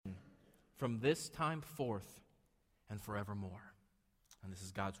from this time forth and forevermore. And this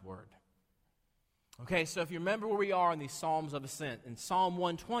is God's word. Okay, so if you remember where we are in these Psalms of Ascent, in Psalm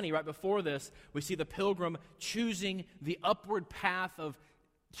 120, right before this, we see the pilgrim choosing the upward path of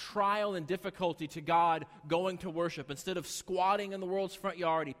trial and difficulty to God, going to worship. Instead of squatting in the world's front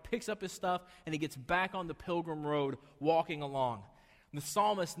yard, he picks up his stuff and he gets back on the pilgrim road, walking along. And the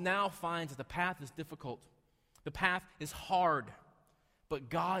psalmist now finds that the path is difficult. The path is hard, but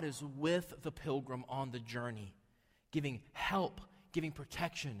God is with the pilgrim on the journey, giving help, giving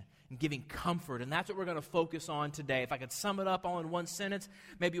protection, and giving comfort. And that's what we're going to focus on today. If I could sum it up all in one sentence,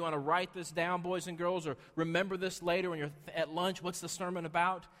 maybe you want to write this down, boys and girls, or remember this later when you're at lunch. What's the sermon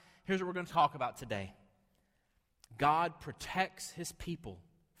about? Here's what we're going to talk about today. God protects his people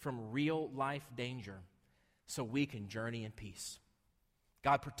from real life danger so we can journey in peace.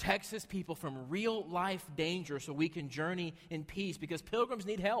 God protects his people from real life danger so we can journey in peace, because pilgrims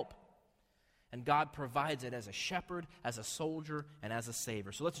need help. And God provides it as a shepherd, as a soldier, and as a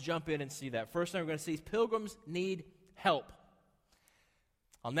savior. So let's jump in and see that. First thing we're going to see is pilgrims need help.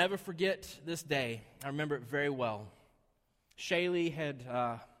 I'll never forget this day. I remember it very well.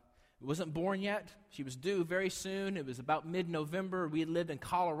 Shaylee wasn't born yet. She was due very soon. It was about mid-November. We had lived in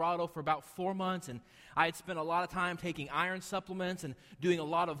Colorado for about 4 months, and I had spent a lot of time taking iron supplements and doing a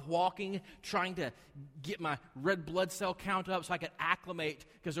lot of walking, trying to get my red blood cell count up so I could acclimate,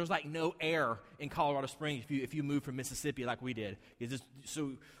 because there's like no air in Colorado Springs if you move from Mississippi like we did.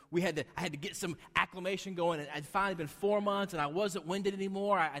 I had to get some acclimation going, and I'd finally been 4 months, and I wasn't winded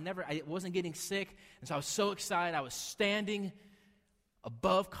anymore. I wasn't getting sick, and so I was so excited. I was standing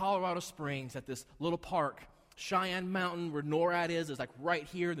above Colorado Springs at this little park, Cheyenne Mountain, where NORAD is like right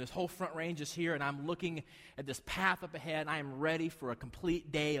here, and this whole front range is here, and I'm looking at this path up ahead, and I am ready for a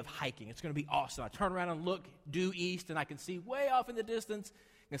complete day of hiking. It's going to be awesome. I turn around and look due east, and I can see way off in the distance,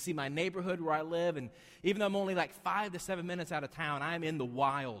 I can see my neighborhood where I live, and even though I'm only like 5 to 7 minutes out of town, I'm in the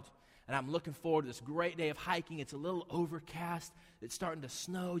wild, and I'm looking forward to this great day of hiking. It's a little overcast. It's starting to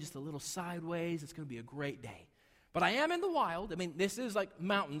snow just a little sideways. It's going to be a great day. But I am in the wild. I mean, this is like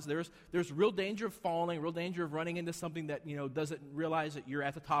mountains. There's real danger of falling, real danger of running into something that, doesn't realize that you're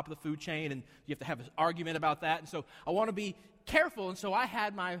at the top of the food chain, and you have to have an argument about that. And so I want to be careful. And so I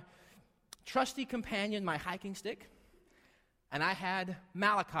had my trusty companion, my hiking stick, and I had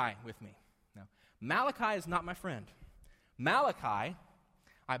Malachi with me. Now, Malachi is not my friend. Malachi,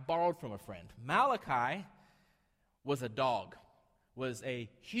 I borrowed from a friend. Malachi was a dog. Was a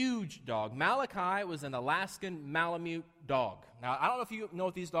huge dog. Malachi was an Alaskan Malamute dog. Now, I don't know if you know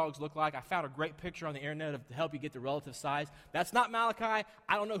what these dogs look like. I found a great picture on the internet to help you get the relative size. That's not Malachi.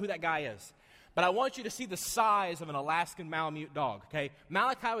 I don't know who that guy is. But I want you to see the size of an Alaskan Malamute dog, okay?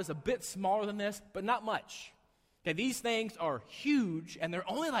 Malachi was a bit smaller than this, but not much. Okay, these things are huge, and they're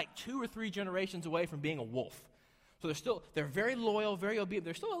only like 2 or 3 generations away from being a wolf. So they're very loyal, very obedient.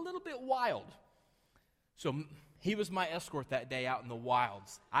 They're still a little bit wild. So he was my escort that day out in the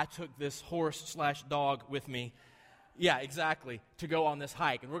wilds. I took this horse/dog with me, yeah, exactly, to go on this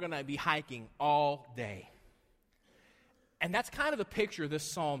hike. And we're going to be hiking all day. And that's kind of the picture this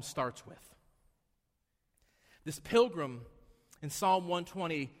psalm starts with. This pilgrim in Psalm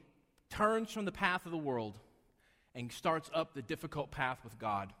 120 turns from the path of the world and starts up the difficult path with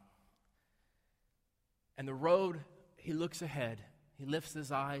God. And the road, he looks ahead. He lifts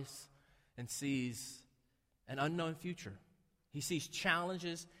his eyes and sees an unknown future. He sees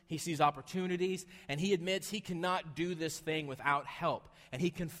challenges, he sees opportunities, and he admits he cannot do this thing without help. And he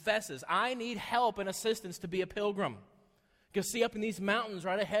confesses, I need help and assistance to be a pilgrim. Because see, up in these mountains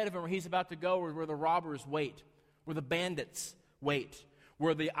right ahead of him where he's about to go, where the robbers wait, where the bandits wait,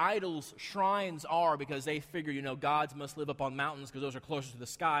 where the idols' shrines are, because they figure, gods must live up on mountains because those are closer to the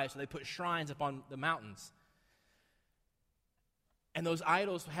sky, so they put shrines up on the mountains. And those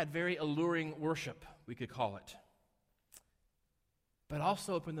idols had very alluring worship, we could call it. But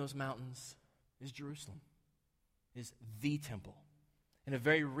also up in those mountains is Jerusalem, is the temple. In a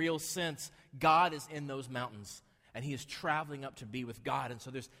very real sense, God is in those mountains, and he is traveling up to be with God. And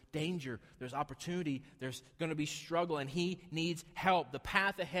so there's danger, there's opportunity, there's going to be struggle, and he needs help. The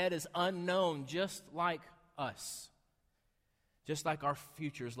path ahead is unknown, just like us. Just like our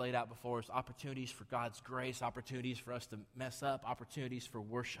future is laid out before us, opportunities for God's grace, opportunities for us to mess up, opportunities for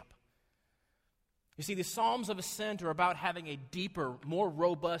worship. You see, the Psalms of Ascent are about having a deeper, more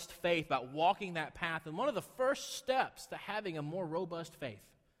robust faith, about walking that path. And one of the first steps to having a more robust faith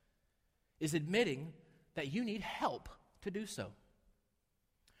is admitting that you need help to do so.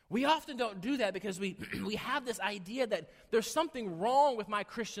 We often don't do that because we have this idea that there's something wrong with my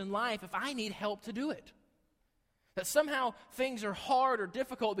Christian life if I need help to do it. That somehow things are hard or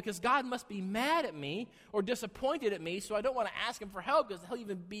difficult because God must be mad at me or disappointed at me, so I don't want to ask him for help because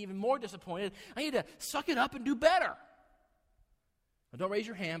he'll be even more disappointed. I need to suck it up and do better. Now, don't raise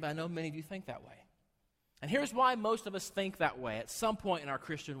your hand, but I know many of you think that way. And here's why most of us think that way at some point in our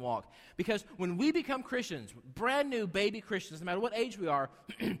Christian walk. Because when we become Christians, brand new baby Christians, no matter what age we are,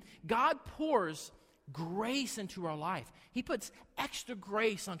 God pours grace into our life. He puts extra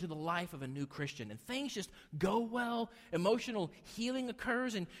grace onto the life of a new Christian, and things just go well. Emotional healing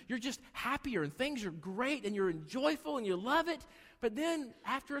occurs, and you're just happier, and things are great, and you're joyful, and you love it. But then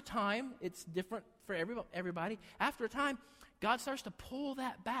after a time, it's different for everybody. After a time, God starts to pull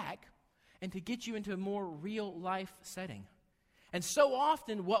that back and to get you into a more real life setting. And so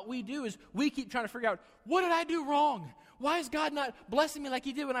often what we do is we keep trying to figure out, what did I do wrong? Why is God not blessing me like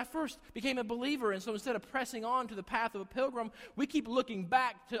he did when I first became a believer? And so instead of pressing on to the path of a pilgrim, we keep looking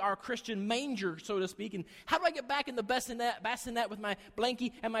back to our Christian manger, so to speak, and how do I get back in the bassinet with my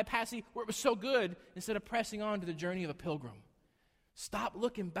blankie and my passy where it was so good, instead of pressing on to the journey of a pilgrim? Stop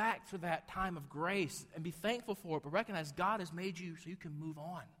looking back to that time of grace and be thankful for it, but recognize God has made you so you can move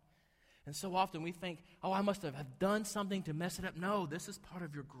on. And so often we think, oh, I must have done something to mess it up. No, this is part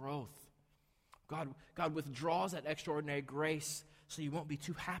of your growth. God withdraws that extraordinary grace so you won't be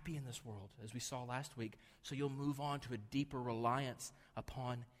too happy in this world, as we saw last week, so you'll move on to a deeper reliance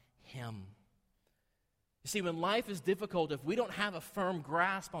upon him. You see, when life is difficult, if we don't have a firm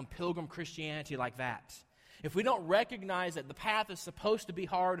grasp on pilgrim Christianity like that, if we don't recognize that the path is supposed to be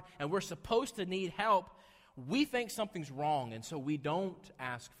hard and we're supposed to need help, we think something's wrong, and so we don't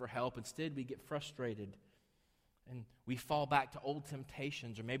ask for help. Instead, we get frustrated, and we fall back to old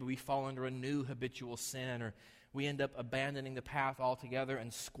temptations, or maybe we fall under a new habitual sin, or we end up abandoning the path altogether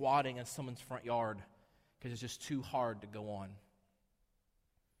and squatting in someone's front yard because it's just too hard to go on.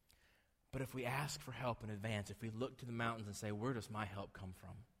 But if we ask for help in advance, if we look to the mountains and say, where does my help come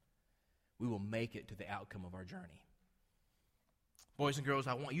from? We will make it to the outcome of our journey. Boys and girls,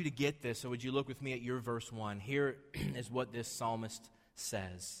 I want you to get this, so would you look with me at your verse 1? Here is what this psalmist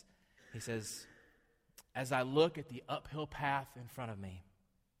says. He says, as I look at the uphill path in front of me,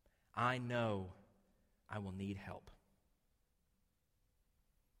 I know I will need help.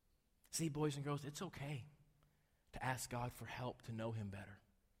 See, boys and girls, it's okay to ask God for help to know him better.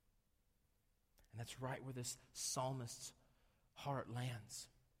 And that's right where this psalmist's heart lands.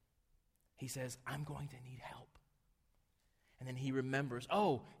 He says, I'm going to need help. And then he remembers,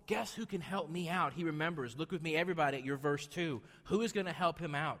 oh, guess who can help me out? He remembers. Look with me, everybody, at your verse 2. Who is going to help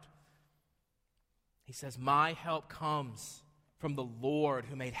him out? He says, my help comes from the Lord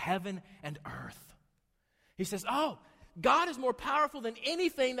who made heaven and earth. He says, oh, God is more powerful than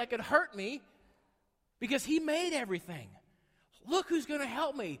anything that could hurt me because he made everything. Look who's going to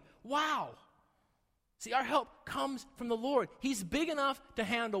help me. Wow. See, our help comes from the Lord. He's big enough to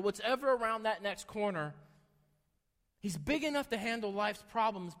handle whatever around that next corner. He's big enough to handle life's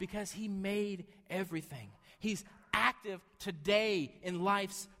problems because he made everything. He's active today in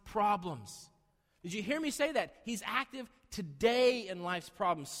life's problems. Did you hear me say that? He's active today in life's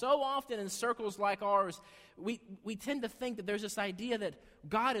problems. So often in circles like ours, we tend to think that there's this idea that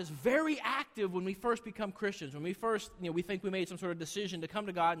God is very active when we first become Christians. When we first, we think we made some sort of decision to come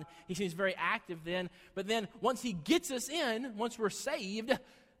to God, and he seems very active then. But then once he gets us in, once we're saved,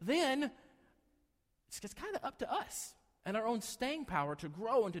 then it's kind of up to us and our own staying power to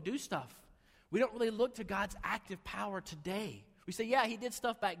grow and to do stuff. We don't really look to God's active power today. We say, yeah, he did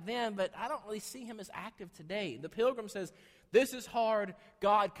stuff back then, but I don't really see him as active today. The pilgrim says, this is hard.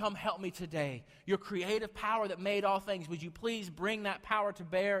 God, come help me today. Your creative power that made all things, would you please bring that power to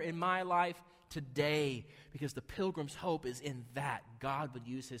bear in my life today? Because the pilgrim's hope is in that. God would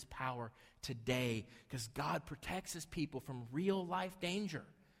use his power today because God protects his people from real life danger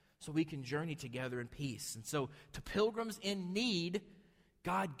so we can journey together in peace. And so to pilgrims in need,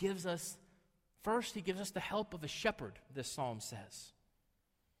 God gives us, first, he gives us the help of a shepherd, this psalm says.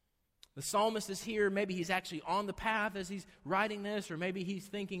 The psalmist is here. Maybe he's actually on the path as he's writing this, or maybe he's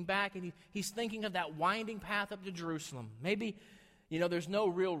thinking back and he's thinking of that winding path up to Jerusalem. Maybe, there's no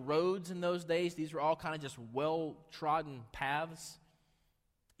real roads in those days. These were all kind of just well-trodden paths,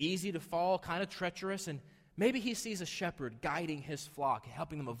 easy to fall, kind of treacherous. And maybe he sees a shepherd guiding his flock,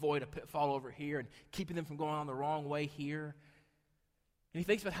 helping them avoid a pitfall over here and keeping them from going on the wrong way here. And he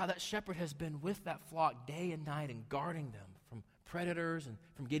thinks about how that shepherd has been with that flock day and night and guarding them from predators and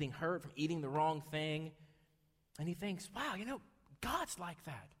from getting hurt, from eating the wrong thing. And he thinks, wow, God's like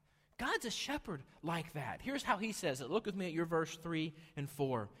that. God's a shepherd like that. Here's how he says it. Look with me at your verse 3 and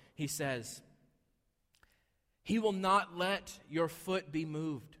 4. He says, he will not let your foot be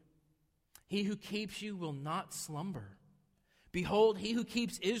moved. He who keeps you will not slumber. Behold, he who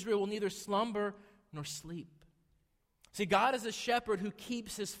keeps Israel will neither slumber nor sleep. See, God is a shepherd who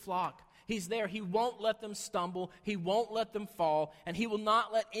keeps his flock. He's there. He won't let them stumble. He won't let them fall. And he will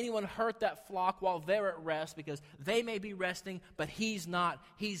not let anyone hurt that flock while they're at rest, because they may be resting, but he's not.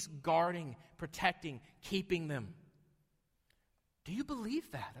 He's guarding, protecting, keeping them. Do you believe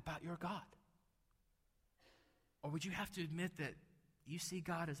that about your God? Or would you have to admit that you see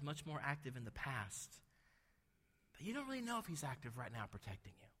God as much more active in the past, but you don't really know if he's active right now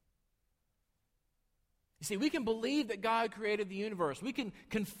protecting you? You see, we can believe that God created the universe. We can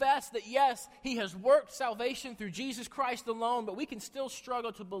confess that, yes, he has worked salvation through Jesus Christ alone, but we can still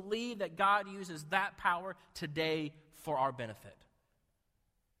struggle to believe that God uses that power today for our benefit.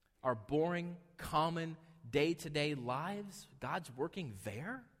 Our boring, common, day-to-day lives, God's working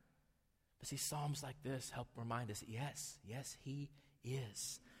there? But see, Psalms like this help remind us, yes, he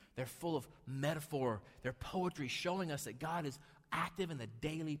is. They're full of metaphor. They're poetry showing us that God is active in the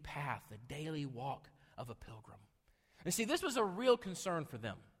daily path, the daily walk of a pilgrim. And see, this was a real concern for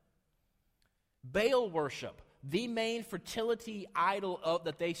them. Baal worship, the main fertility idol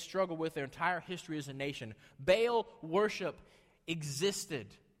that they struggle with their entire history as a nation. Baal worship existed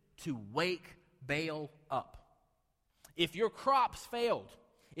to wake Baal up. If your crops failed,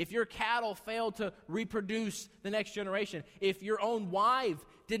 if your cattle failed to reproduce the next generation, if your own wife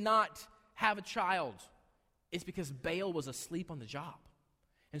did not have a child, it's because Baal was asleep on the job.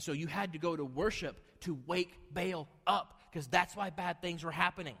 And so you had to go to worship to wake Baal up, because that's why bad things were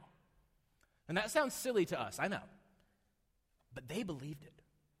happening. And that sounds silly to us, I know. But they believed it.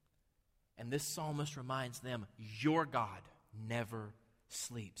 And this psalmist reminds them, your God never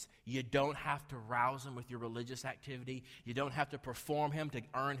sleeps. You don't have to rouse him with your religious activity. You don't have to perform him to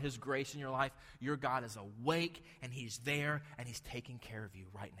earn his grace in your life. Your God is awake, and he's there, and he's taking care of you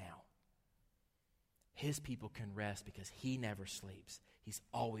right now. His people can rest because he never sleeps. He's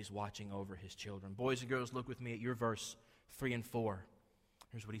always watching over his children. Boys and girls, look with me at your verse 3 and 4.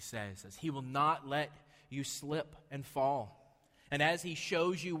 Here's what he says. He will not let you slip and fall. And as he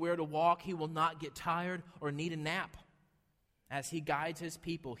shows you where to walk, he will not get tired or need a nap. As he guides his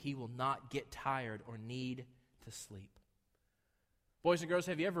people, he will not get tired or need to sleep. Boys and girls,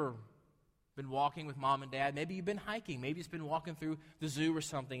 have you ever been walking with mom and dad? Maybe you've been hiking. Maybe it's been walking through the zoo or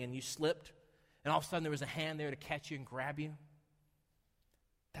something, and you slipped, and all of a sudden there was a hand there to catch you and grab you.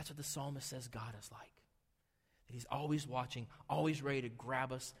 That's what the psalmist says God is like. That he's always watching, always ready to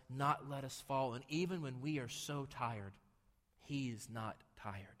grab us, not let us fall. And even when we are so tired, he is not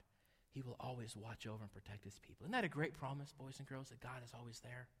tired. He will always watch over and protect his people. Isn't that a great promise, boys and girls, that God is always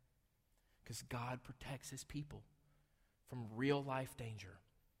there? Because God protects his people from real life danger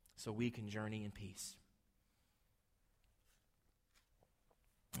so we can journey in peace.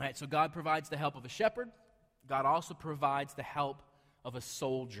 All right, so God provides the help of a shepherd. God also provides the help of a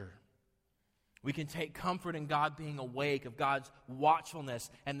soldier. We can take comfort in God being awake, of God's watchfulness.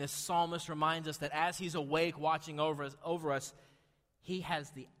 And this psalmist reminds us that as he's awake, watching over us, he has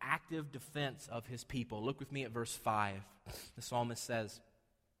the active defense of his people. Look with me at verse 5. The psalmist says,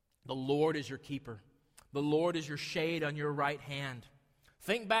 the Lord is your keeper. The Lord is your shade on your right hand.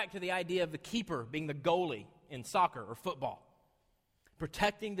 Think back to the idea of the keeper being the goalie in soccer or football,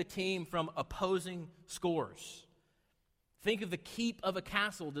 protecting the team from opposing scores. Think of the keep of a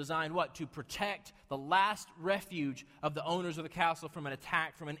castle designed what? To protect the last refuge of the owners of the castle from an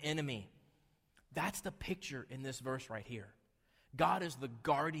attack from an enemy. That's the picture in this verse right here. God is the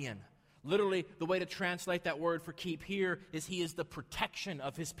guardian. Literally, the way to translate that word for keep here is he is the protection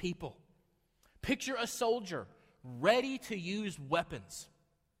of his people. Picture a soldier ready to use weapons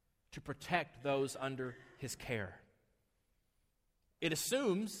to protect those under his care. It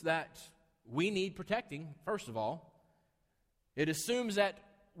assumes that we need protecting, first of all. It assumes that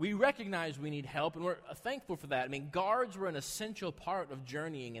we recognize we need help, and we're thankful for that. I mean, guards were an essential part of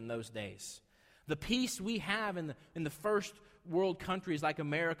journeying in those days. The peace we have in the first world countries like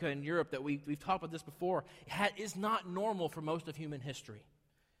America and Europe that we've talked about this before is not normal for most of human history.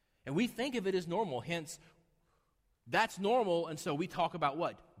 And we think of it as normal, hence, that's normal, and so we talk about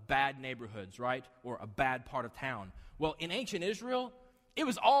what? Bad neighborhoods, right? Or a bad part of town. Well, in ancient Israel, it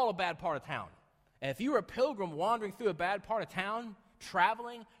was all a bad part of town. And if you were a pilgrim wandering through a bad part of town,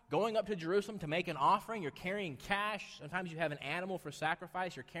 traveling, going up to Jerusalem to make an offering, you're carrying cash, sometimes you have an animal for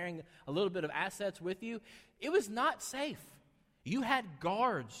sacrifice, you're carrying a little bit of assets with you, it was not safe. You had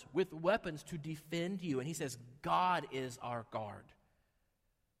guards with weapons to defend you. And he says, God is our guard.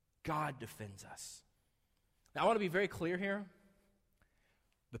 God defends us. Now, I want to be very clear here.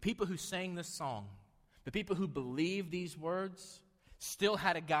 The people who sang this song, the people who believe these words, still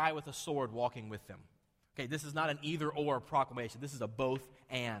had a guy with a sword walking with them. Okay, this is not an either-or proclamation. This is a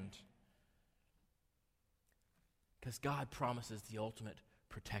both-and. Because God promises the ultimate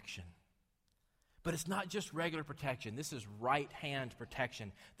protection. But it's not just regular protection. This is right-hand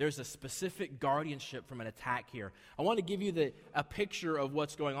protection. There's a specific guardianship from an attack here. I want to give you a picture of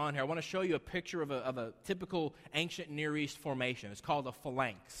what's going on here. I want to show you a picture of a typical ancient Near East formation. It's called a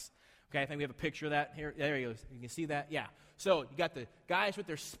phalanx. Okay, I think we have a picture of that here. There you go. You can see that? Yeah. So you got the guys with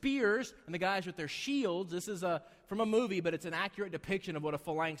their spears and the guys with their shields. This is from a movie, but it's an accurate depiction of what a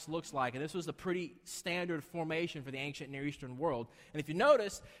phalanx looks like. And this was a pretty standard formation for the ancient Near Eastern world. And if you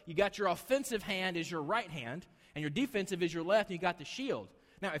notice, you got your offensive hand is your right hand, and your defensive is your left, and you got the shield.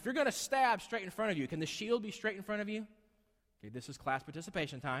 Now, if you're going to stab straight in front of you, can the shield be straight in front of you? Okay, this is class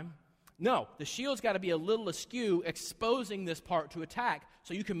participation time. No, the shield's got to be a little askew, exposing this part to attack,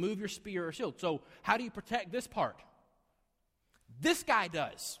 so you can move your spear or shield. So how do you protect this part? This guy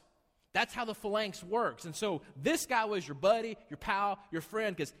does. That's how the phalanx works. And so this guy was your buddy, your pal, your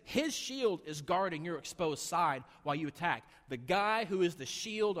friend, because his shield is guarding your exposed side while you attack. The guy who is the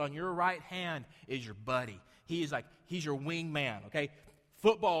shield on your right hand is your buddy. He's your wingman, okay?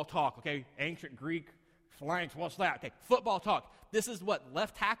 Football talk, okay? Ancient Greek phalanx, what's that? Okay, football talk. This is what,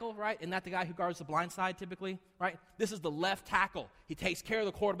 left tackle, right? Isn't that the guy who guards the blind side typically, right? This is the left tackle. He takes care of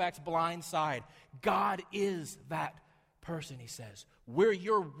the quarterback's blind side. God is that person, he says. Where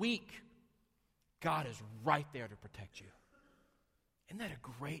you're weak, God is right there to protect you. Isn't that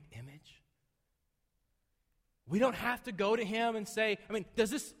a great image? We don't have to go to him and say,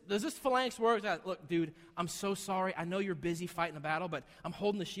 does this phalanx work? Look, dude, I'm so sorry. I know you're busy fighting the battle, but I'm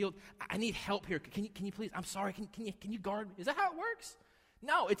holding the shield. I need help here. Can you please? I'm sorry. Can you guard me? Is that how it works?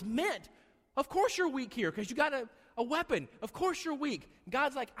 No, it's meant. Of course you're weak here because you got a weapon. Of course you're weak.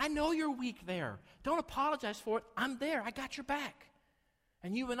 God's like, I know you're weak there. Don't apologize for it. I'm there. I got your back.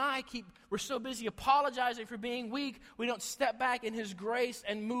 And you and I we're so busy apologizing for being weak, we don't step back in his grace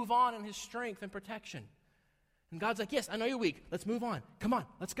and move on in his strength and protection. And God's like, yes, I know you're weak. Let's move on. Come on,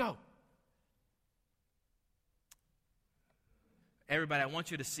 let's go. Everybody, I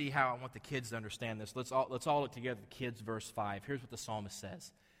want you to see how I want the kids to understand this. Let's all look together at the kids, verse 5. Here's what the psalmist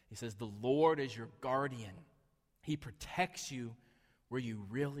says. He says, the Lord is your guardian. He protects you where you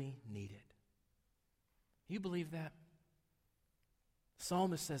really need it. You believe that? The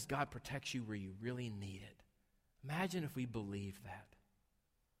psalmist says God protects you where you really need it. Imagine if we believe that.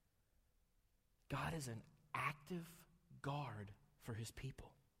 God is an active guard for his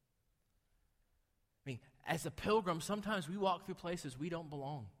people. As a pilgrim, sometimes we walk through places we don't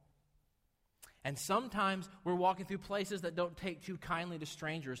belong. And sometimes we're walking through places that don't take too kindly to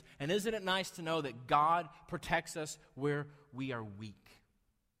strangers. And isn't it nice to know that God protects us where we are weak?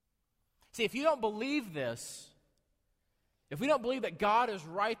 See, if you don't believe this, if we don't believe that God is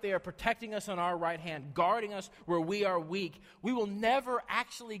right there protecting us on our right hand, guarding us where we are weak, we will never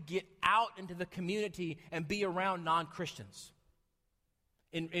actually get out into the community and be around non-Christians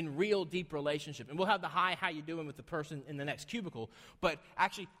in real deep relationship. And we'll have the hi, how you doing with the person in the next cubicle. But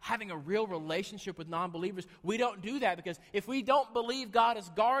actually having a real relationship with non-believers, we don't do that because if we don't believe God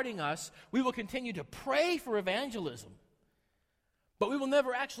is guarding us, we will continue to pray for evangelism. But we will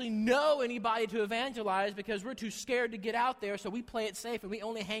never actually know anybody to evangelize because we're too scared to get out there, so we play it safe and we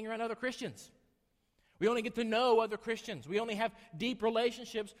only hang around other Christians. We only get to know other Christians. We only have deep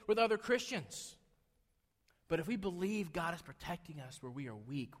relationships with other Christians. But if we believe God is protecting us where we are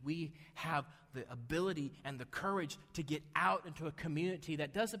weak, we have the ability and the courage to get out into a community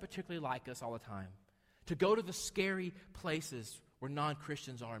that doesn't particularly like us all the time, to go to the scary places where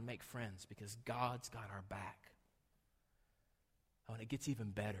non-Christians are and make friends because God's got our back. Oh, and it gets even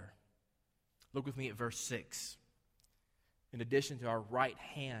better. Look with me at verse 6. In addition to our right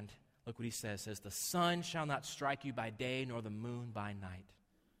hand, look what he says. It says, the sun shall not strike you by day, nor the moon by night.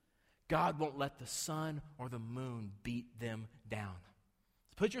 God won't let the sun or the moon beat them down.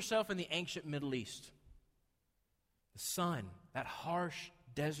 Put yourself in the ancient Middle East. The sun, that harsh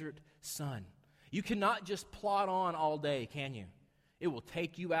desert sun. You cannot just plod on all day, can you? It will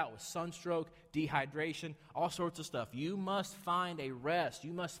take you out with sunstroke, dehydration, all sorts of stuff. You must find a rest.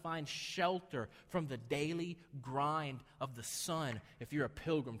 You must find shelter from the daily grind of the sun if you're a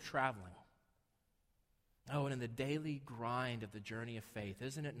pilgrim traveling. Oh, and in the daily grind of the journey of faith,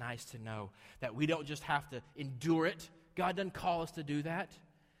 isn't it nice to know that we don't just have to endure it? God doesn't call us to do that.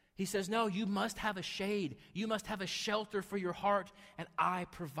 He says, no, you must have a shade. You must have a shelter for your heart, and I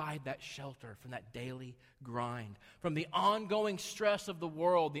provide that shelter from that daily grind. From the ongoing stress of the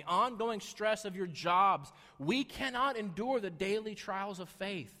world, the ongoing stress of your jobs, we cannot endure the daily trials of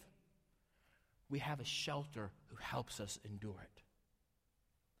faith. We have a shelter who helps us endure it.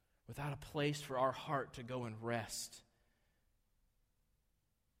 without a place for our heart to go and rest,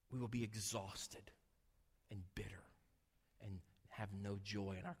 we will be exhausted and bitter and have no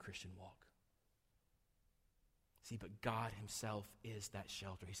joy in our Christian walk. See, but God himself is that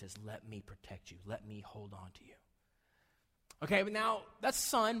shelter. He says, let me protect you. Let me hold on to you. Okay, but now, that's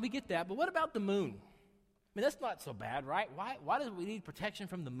sun. We get that. But what about the moon? I mean, that's not so bad, right? Why do we need protection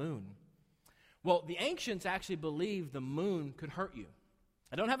from the moon? Well, the ancients actually believed the moon could hurt you.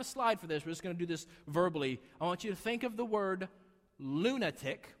 I don't have a slide for this. We're just going to do this verbally. I want you to think of the word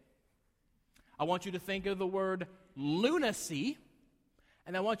lunatic. I want you to think of the word lunacy.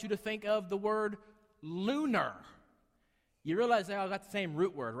 And I want you to think of the word lunar. You realize they all got the same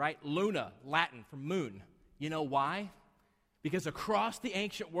root word, right? Luna, Latin for moon. You know why? Because across the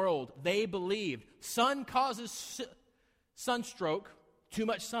ancient world, they believed sun causes sunstroke, too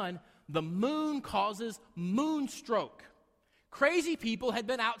much sun. The moon causes moonstroke. Crazy people had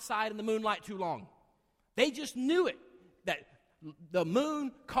been outside in the moonlight too long. They just knew it, that the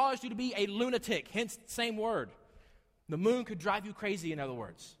moon caused you to be a lunatic, hence the same word. The moon could drive you crazy, in other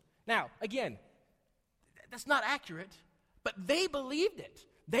words. Now, again, that's not accurate, but they believed it.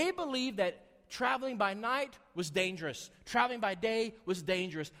 They believed that traveling by night was dangerous. Traveling by day was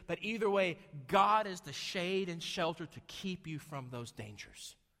dangerous. But either way, God is the shade and shelter to keep you from those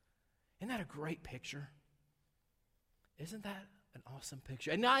dangers. Isn't that a great picture? Isn't that an awesome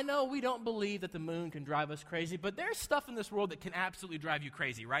picture? And now I know we don't believe that the moon can drive us crazy, but there's stuff in this world that can absolutely drive you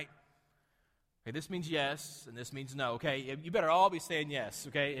crazy, right? Okay, this means yes, and this means no. Okay, you better all be saying yes.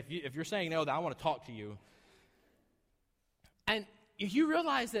 Okay, if you're saying no, then I want to talk to you. And if you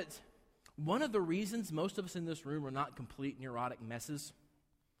realize that one of the reasons most of us in this room are not complete neurotic messes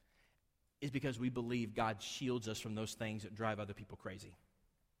is because we believe God shields us from those things that drive other people crazy.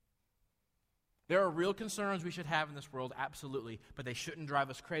 There are real concerns we should have in this world, absolutely, but they shouldn't drive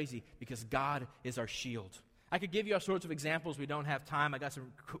us crazy because God is our shield. I could give you all sorts of examples. We don't have time. I got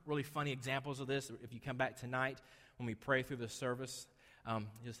some really funny examples of this. If you come back tonight when we pray through the service, you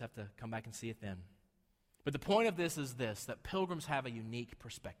just have to come back and see it then. But the point of this is this, that pilgrims have a unique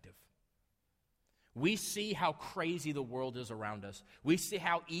perspective. We see how crazy the world is around us. We see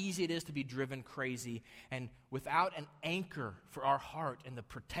how easy it is to be driven crazy. And without an anchor for our heart in the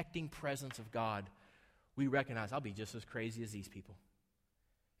protecting presence of God, we recognize I'll be just as crazy as these people.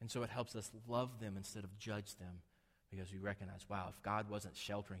 And so it helps us love them instead of judge them because we recognize, wow, if God wasn't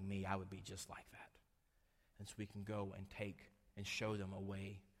sheltering me, I would be just like that. And so we can go and take and show them a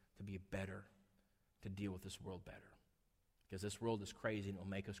way to be better, to deal with this world better. Because this world is crazy and it will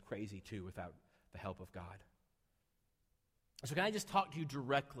make us crazy too without the help of God. So can I just talk to you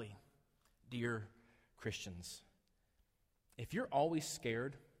directly, dear Christians? If you're always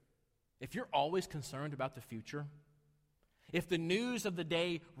scared, if you're always concerned about the future, if the news of the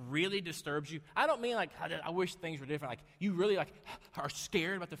day really disturbs you, I don't mean like, I wish things were different, like you really are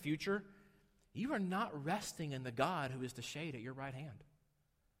scared about the future, you are not resting in the God who is the shade at your right hand.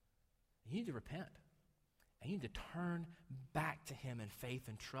 You need to repent. And you need to turn back to him in faith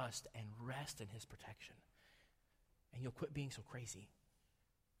and trust and rest in his protection. And you'll quit being so crazy.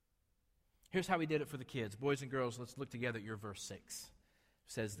 Here's how we did it for the kids. Boys and girls, let's look together at your verse 6.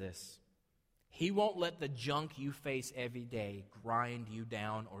 It says this: He won't let the junk you face every day grind you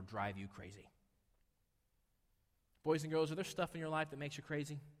down or drive you crazy. Boys and girls, are there stuff in your life that makes you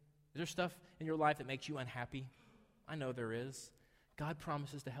crazy? Is there stuff in your life that makes you unhappy? I know there is. God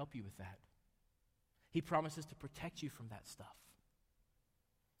promises to help you with that. He promises to protect you from that stuff.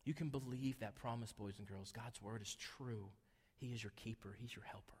 You can believe that promise, boys and girls. God's word is true. He is your keeper. He's your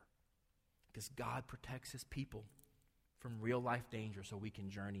helper. Because God protects his people from real life danger so we can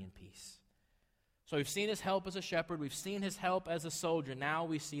journey in peace. So we've seen his help as a shepherd. We've seen his help as a soldier. Now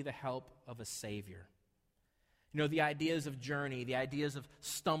we see the help of a savior. You know, the ideas of journey, the ideas of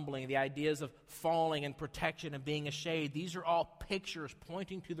stumbling, the ideas of falling and protection and being a shade, these are all pictures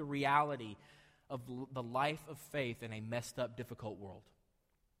pointing to the reality of the life of faith in a messed up, difficult world.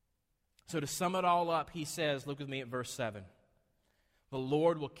 So to sum it all up, he says, look with me at verse 7. The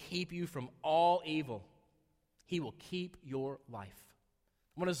Lord will keep you from all evil. He will keep your life.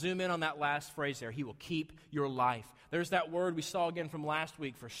 I want to zoom in on that last phrase there. He will keep your life. There's that word we saw again from last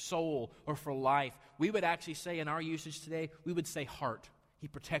week for soul or for life. We would actually say in our usage today, we would say heart. He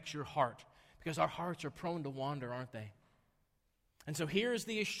protects your heart because our hearts are prone to wander, aren't they? And so here's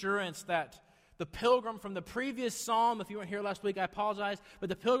the assurance that the pilgrim from the previous psalm, if you weren't here last week, I apologize, but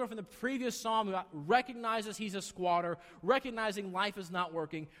the pilgrim from the previous psalm recognizes he's a squatter, recognizing life is not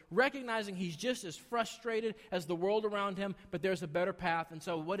working, recognizing he's just as frustrated as the world around him, but there's a better path. And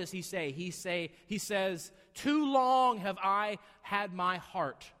so what does he say? He says, too long have I had my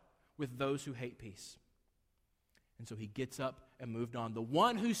heart with those who hate peace. And so he gets up and moved on. The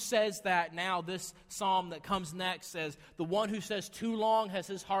one who says that now, this psalm that comes next says, the one who says too long has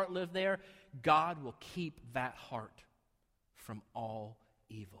his heart lived there, God will keep that heart from all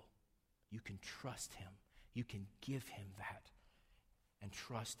evil. You can trust him. You can give him that and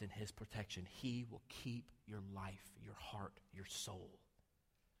trust in his protection. He will keep your life, your heart, your soul.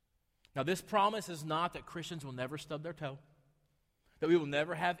 Now, this promise is not that Christians will never stub their toe, that we will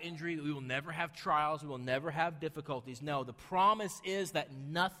never have injury, that we will never have trials, we will never have difficulties. No, the promise is that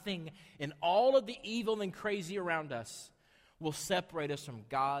nothing in all of the evil and crazy around us will separate us from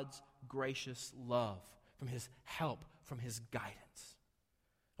God's gracious love, from his help, from his guidance.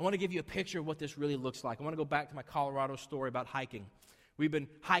 I want to give you a picture of what this really looks like. I want to go back to my Colorado story about hiking. We've been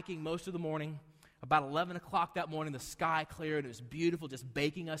hiking most of the morning. About 11 o'clock that morning, the sky cleared. It was beautiful, just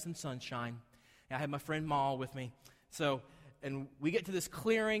baking us in sunshine. And I had my friend Mal with me. And we get to this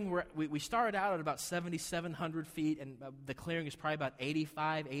clearing where we started out at about 7,700 feet, and the clearing is probably about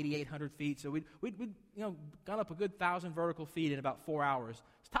 8,800 feet. So we'd gone up a good 1,000 vertical feet in about 4 hours.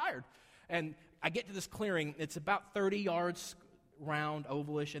 I was tired. And I get to this clearing. It's about 30 yards round,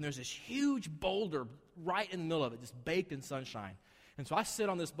 ovalish, and there's this huge boulder right in the middle of it, just baked in sunshine. And so I sit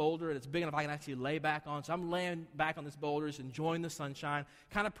on this boulder, and it's big enough I can actually lay back on. So I'm laying back on this boulder, just enjoying the sunshine,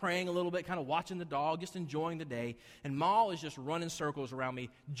 kind of praying a little bit, kind of watching the dog, just enjoying the day. And Mal is just running circles around me,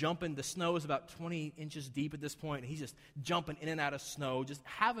 jumping. The snow is about 20 inches deep at this point, and he's just jumping in and out of snow, just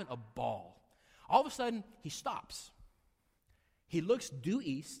having a ball. All of a sudden, he stops. He looks due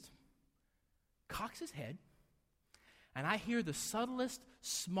east, cocks his head, and I hear the subtlest,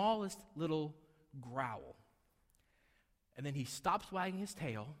 smallest little growl. And then he stops wagging his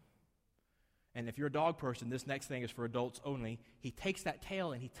tail. And if you're a dog person, this next thing is for adults only. He takes that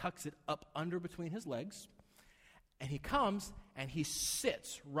tail and he tucks it up under between his legs. And he comes and he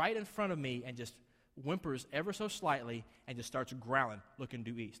sits right in front of me and just whimpers ever so slightly and just starts growling, looking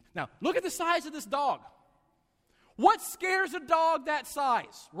due east. Now, look at the size of this dog. What scares a dog that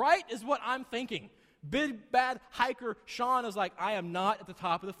size, right, is what I'm thinking. Big, bad hiker Sean is like, I am not at the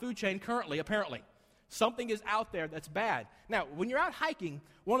top of the food chain currently, apparently. Something is out there that's bad. Now, when you're out hiking,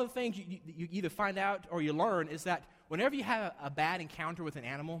 one of the things you either find out or you learn is that whenever you have a bad encounter with an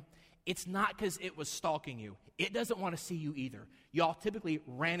animal, it's not because it was stalking you. It doesn't want to see you either. Y'all typically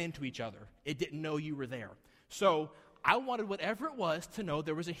ran into each other. It didn't know you were there. So I wanted whatever it was to know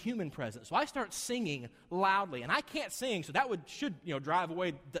there was a human present. So I start singing loudly. And I can't sing, so that should drive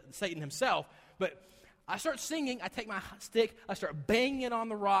away Satan himself. But I start singing, I take my stick, I start banging it on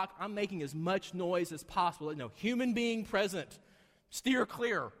the rock. I'm making as much noise as possible. Human being present, steer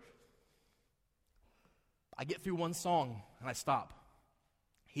clear. I get through one song and I stop.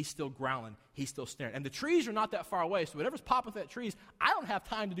 He's still growling, he's still staring. And the trees are not that far away, so whatever's popping through that trees, I don't have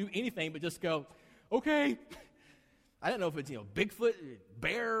time to do anything but just go, okay. I didn't know if it's, Bigfoot,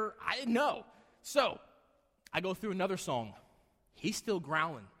 bear, I didn't know. So I go through another song. He's still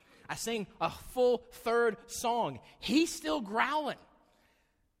growling. I sing a full third song. He's still growling.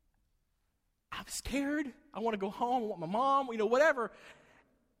 I'm scared. I want to go home. I want my mom, whatever.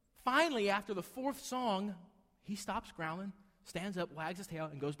 Finally, after the fourth song, he stops growling, stands up, wags his tail,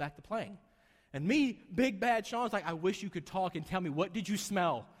 and goes back to playing. And me, big bad Sean's like, I wish you could talk and tell me, what did you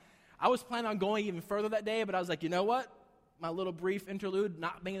smell? I was planning on going even further that day, but I was like, you know what? My little brief interlude,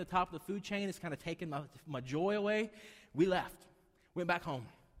 not being at the top of the food chain, is kind of taking my joy away. We left. Went back home.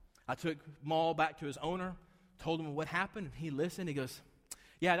 I took Mal back to his owner, told him what happened, and he listened. He goes,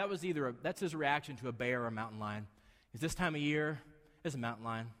 yeah, that's his reaction to a bear or a mountain lion. Is this time of year, it's a mountain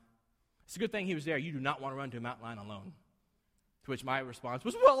lion. It's a good thing he was there. You do not want to run to a mountain lion alone. To which my response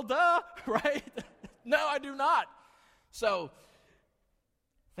was, well, duh, right? No, I do not. So,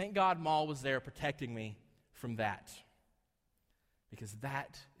 thank God Mal was there protecting me from that. Because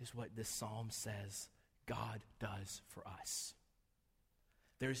that is what this psalm says God does for us.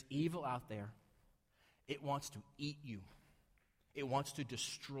 There's evil out there. It wants to eat you. It wants to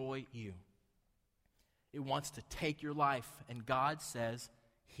destroy you. It wants to take your life. And God says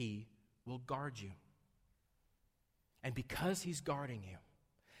he will guard you. And because he's guarding you,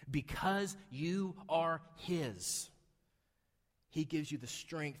 because you are his, he gives you the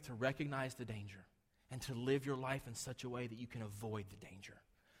strength to recognize the danger and to live your life in such a way that you can avoid the danger.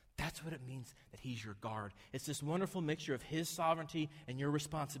 That's what it means that he's your guard. It's this wonderful mixture of his sovereignty and your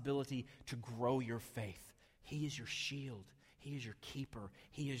responsibility to grow your faith. He is your shield. He is your keeper.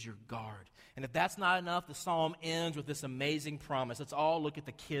 He is your guard. And if that's not enough, the psalm ends with this amazing promise. Let's all look at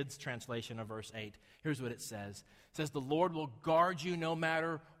the kids' translation of verse 8. Here's what it says. It says, the Lord will guard you no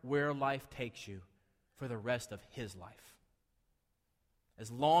matter where life takes you for the rest of his life. As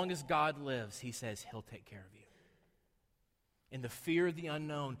long as God lives, he says he'll take care of you. In the fear of the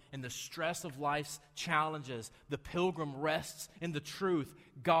unknown, in the stress of life's challenges, the pilgrim rests in the truth.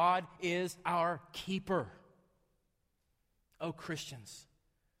 God is our keeper. Oh, Christians,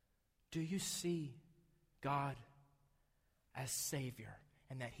 do you see God as Savior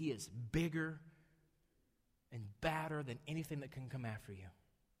and that he is bigger and badder than anything that can come after you?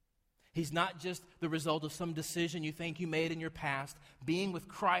 He's not just the result of some decision you think you made in your past. Being with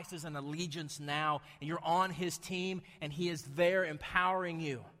Christ is an allegiance now, and you're on his team, and he is there empowering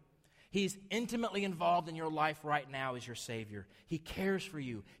you. He's intimately involved in your life right now as your Savior. He cares for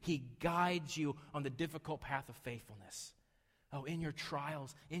you. He guides you on the difficult path of faithfulness. Oh, in your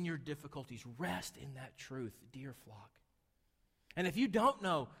trials, in your difficulties, rest in that truth, dear flock. And if you don't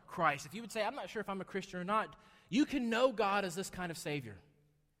know Christ, if you would say, I'm not sure if I'm a Christian or not, you can know God as this kind of Savior.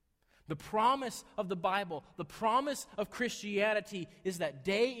 The promise of the Bible, the promise of Christianity is that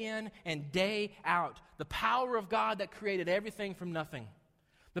day in and day out, the power of God that created everything from nothing,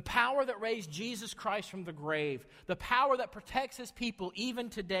 the power that raised Jesus Christ from the grave, the power that protects his people even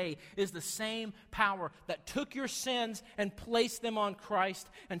today is the same power that took your sins and placed them on Christ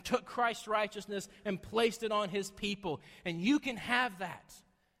and took Christ's righteousness and placed it on his people. And you can have that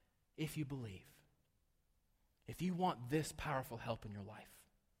if you believe. If you want this powerful help in your life.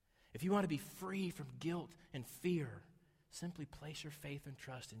 If you want to be free from guilt and fear, simply place your faith and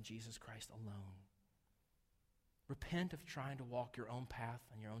trust in Jesus Christ alone. Repent of trying to walk your own path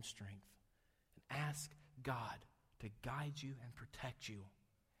on your own strength and ask God to guide you and protect you,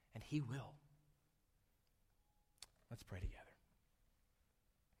 and he will. Let's pray together.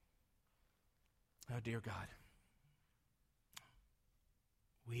 Oh, dear God,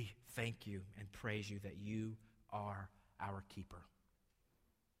 we thank you and praise you that you are our keeper.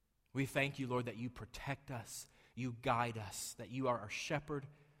 We thank you, Lord, that you protect us, you guide us, that you are our shepherd,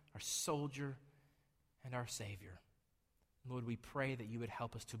 our soldier, and our Savior. Lord, we pray that you would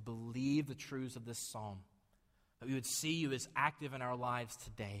help us to believe the truths of this psalm, that we would see you as active in our lives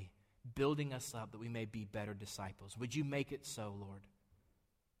today, building us up that we may be better disciples. Would you make it so, Lord?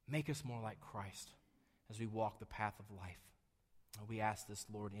 Make us more like Christ as we walk the path of life. We ask this,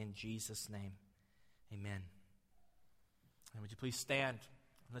 Lord, in Jesus' name. Amen. And would you please stand?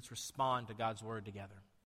 Let's respond to God's word together.